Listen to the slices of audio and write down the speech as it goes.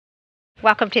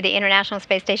Welcome to the International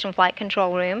Space Station Flight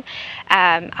Control Room.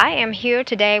 I am here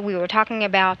today. We were talking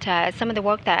about some of the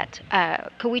work that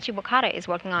Koichi Wakata is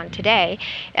working on today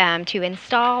to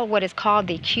install what is called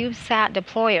the CubeSat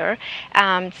deployer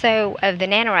of the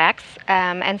NanoRacks.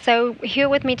 And so here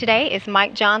with me today is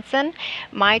Mike Johnson.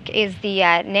 Mike is the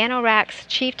NanoRacks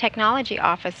Chief Technology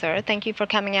Officer. Thank you for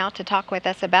coming out to talk with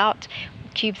us about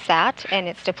CubeSat and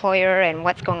its deployer and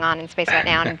what's going on in space right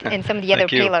now and some of the other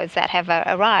payloads that have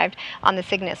arrived on the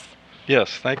Cyngus.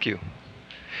 Yes, thank you.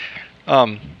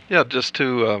 Yeah, just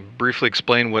to briefly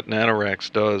explain what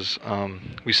NanoRacks does,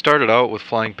 we started out with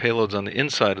flying payloads on the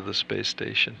inside of the space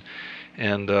station.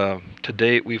 And to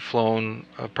date, we've flown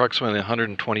approximately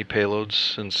 120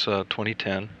 payloads since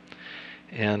 2010.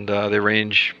 And they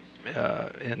range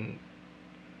in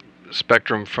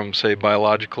spectrum from, say,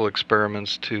 biological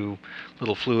experiments to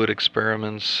little fluid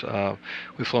experiments.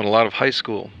 We've flown a lot of high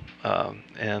school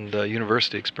and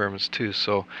university experiments too.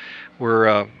 So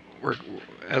we're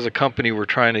as a company, we're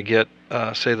trying to get,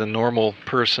 say, the normal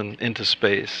person into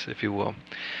space, if you will.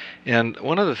 And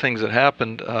one of the things that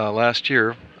happened last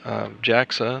year,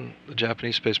 JAXA, the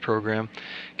Japanese space program,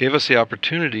 gave us the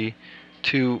opportunity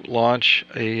to launch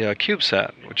a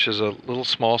CubeSat, which is a little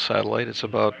small satellite. It's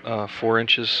about 4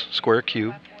 inches square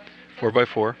cube,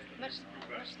 4x4. Much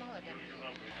smaller than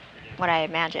what I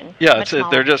imagine. Yeah,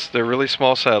 they're really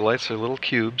small satellites. They're little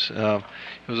cubes. It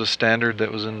was a standard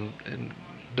that was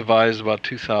devised about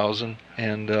 2000,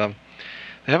 and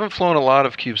they haven't flown a lot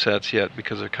of CubeSats yet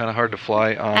because they're kind of hard to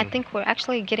fly on. I think we're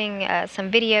actually getting some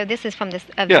video. This is from the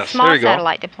Yes, small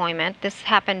satellite deployment. This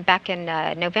happened back in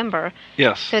November.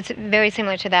 Yes. So it's very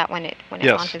similar to that when it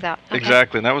launches out. Okay.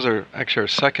 Exactly, and that was actually our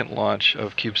second launch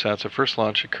of CubeSats. Our first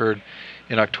launch occurred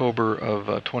in October of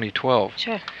 2012.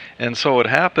 Sure. And so what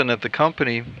happened at the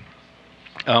company,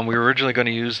 we were originally going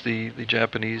to use the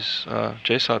Japanese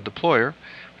JSOT deployer,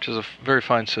 which is a very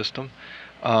fine system.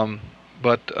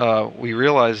 But we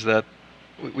realized that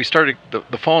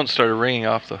the phone started ringing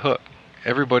off the hook.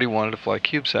 Everybody wanted to fly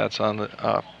CubeSats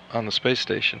on the space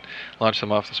station, launch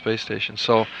them off the space station.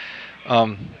 So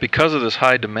because of this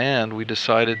high demand, we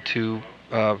decided to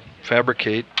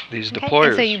fabricate these deployers.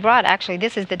 And so you brought, actually,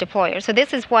 this is the deployer. So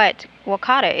this is what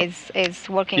Wakata is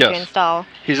working to install.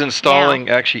 He's installing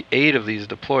actually 8 of these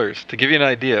deployers. To give you an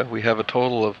idea, we have a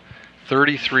total of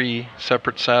 33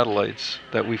 separate satellites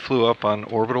that we flew up on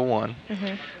Orbital 1.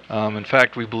 Mm-hmm. In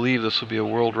fact, we believe this will be a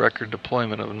world record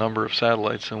deployment of a number of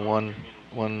satellites in one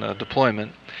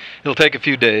deployment. It'll take a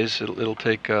few days. It'll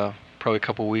take probably a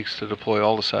couple weeks to deploy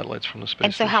all the satellites from the space station.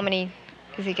 And so how many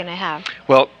is he going to have?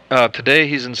 Well, today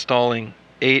he's installing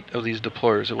 8 of these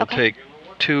deployers. It will take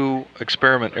 2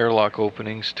 experiment airlock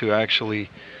openings to actually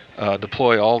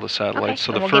deploy all the satellites.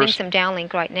 Okay. So we're getting some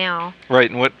downlink right now.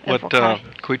 Right, and what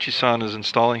Koichi-san is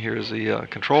installing here is the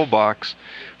control box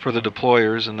for the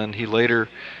deployers, and then he later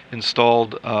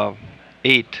installed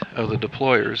 8 of the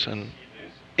deployers, and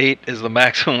 8 is the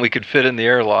maximum we could fit in the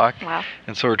airlock. Wow.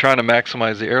 And so we're trying to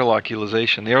maximize the airlock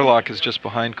utilization. The airlock is just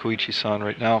behind Koichi-san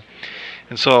right now.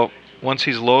 And so once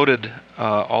he's loaded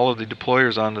all of the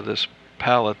deployers onto this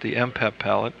pallet, the MPEP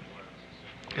pallet,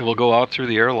 it will go out through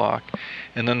the airlock,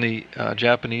 and then the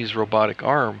Japanese robotic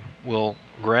arm will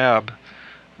grab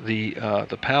the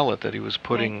pallet that he was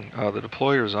putting the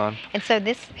deployers on. And so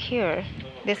this here,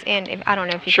 this end, I don't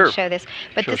know if you can show this,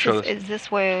 but is this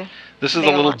where? This is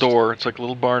a little door. It's like a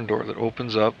little barn door that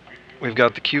opens up. We've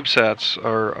got the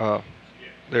CubeSats.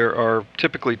 There are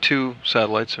typically 2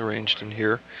 satellites arranged in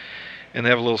here, and they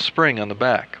have a little spring on the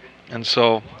back. And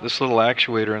so this little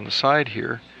actuator on the side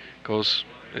here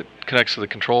it connects to the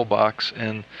control box,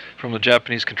 and from the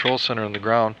Japanese control center on the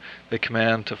ground, they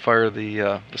command to fire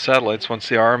the satellites. Once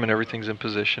the arm and everything's in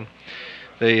position,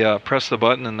 they press the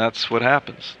button, and that's what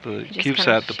happens. The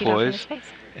CubeSat deploys,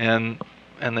 and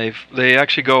they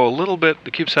actually go a little bit.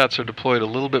 The CubeSats are deployed a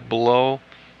little bit below,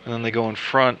 and then they go in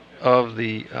front of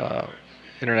the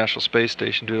International Space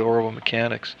Station due to orbital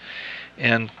mechanics,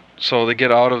 and so they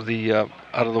get out of the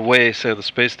way, say, of the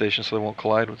space station, so they won't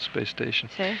collide with the space station.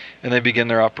 Okay. And they begin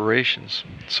their operations.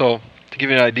 So to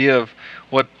give you an idea of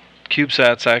what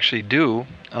CubeSats actually do,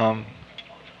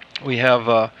 we have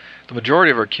the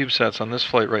majority of our CubeSats on this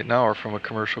flight right now are from a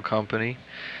commercial company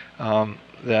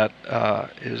that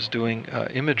is doing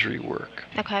imagery work.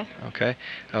 Okay. Okay.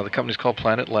 The company's called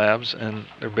Planet Labs, and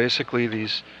they're basically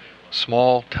these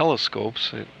small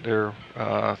telescopes. They're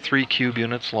 3 cube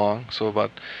units long, so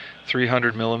about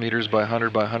 300 millimeters by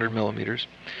 100 by 100 millimeters.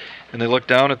 And they look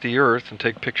down at the Earth and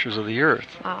take pictures of the Earth.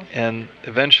 Wow. And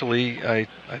eventually, I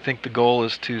think the goal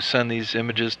is to send these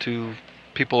images to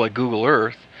people like Google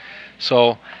Earth.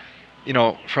 So, you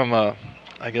know, from a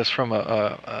I guess from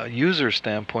a user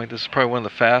standpoint, this is probably one of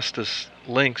the fastest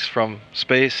links from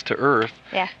space to Earth.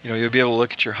 Yeah. You'll be able to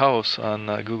look at your house on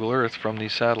Google Earth from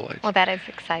these satellites. Well, that is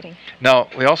exciting. Now,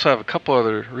 we also have a couple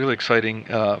other really exciting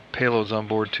payloads on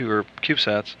board too, or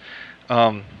CubeSats.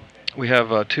 We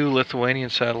have 2 Lithuanian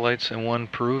satellites and 1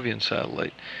 Peruvian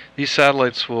satellite. These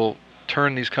satellites will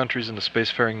turn these countries into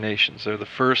spacefaring nations. They're the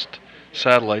first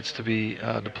satellites to be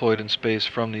deployed in space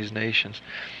from these nations.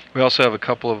 We also have a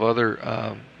couple of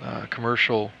other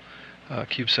commercial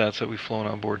CubeSats that we've flown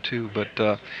on board too.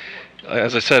 But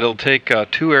as I said, it'll take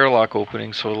 2 airlock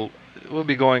openings, so we'll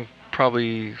be going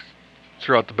probably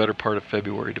throughout the better part of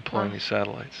February deploying these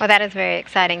satellites. Well, that is very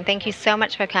exciting. Thank you so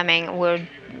much for coming. We're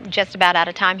just about out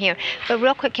of time here. But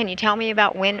real quick, can you tell me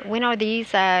about when are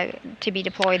these to be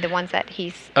deployed, the ones that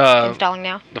he's installing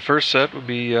now? The first set would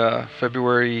be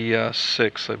February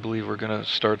 6th, I believe we're going to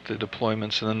start the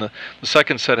deployments. And then the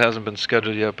second set hasn't been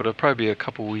scheduled yet, but it'll probably be a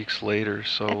couple weeks later.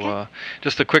 So okay.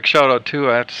 Just a quick shout out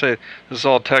too, I have to say, this is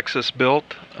all Texas built.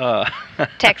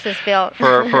 Texas built.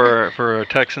 for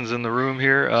Texans in the room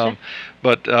here. Sure.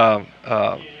 But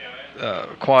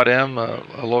Quad M,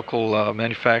 a local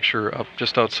manufacturer up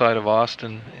just outside of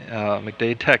Austin,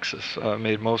 McDade, Texas,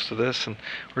 made most of this, and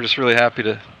we're just really happy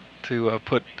to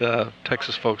put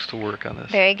Texas folks to work on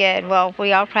this. Very good. Well,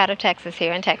 we are proud of Texas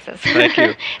here in Texas. Thank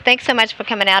you. Thanks so much for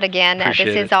coming out again. This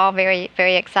is all very,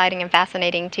 very exciting and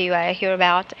fascinating to hear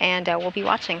about, and we'll be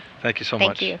watching. Thank you so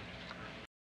much. Thank you.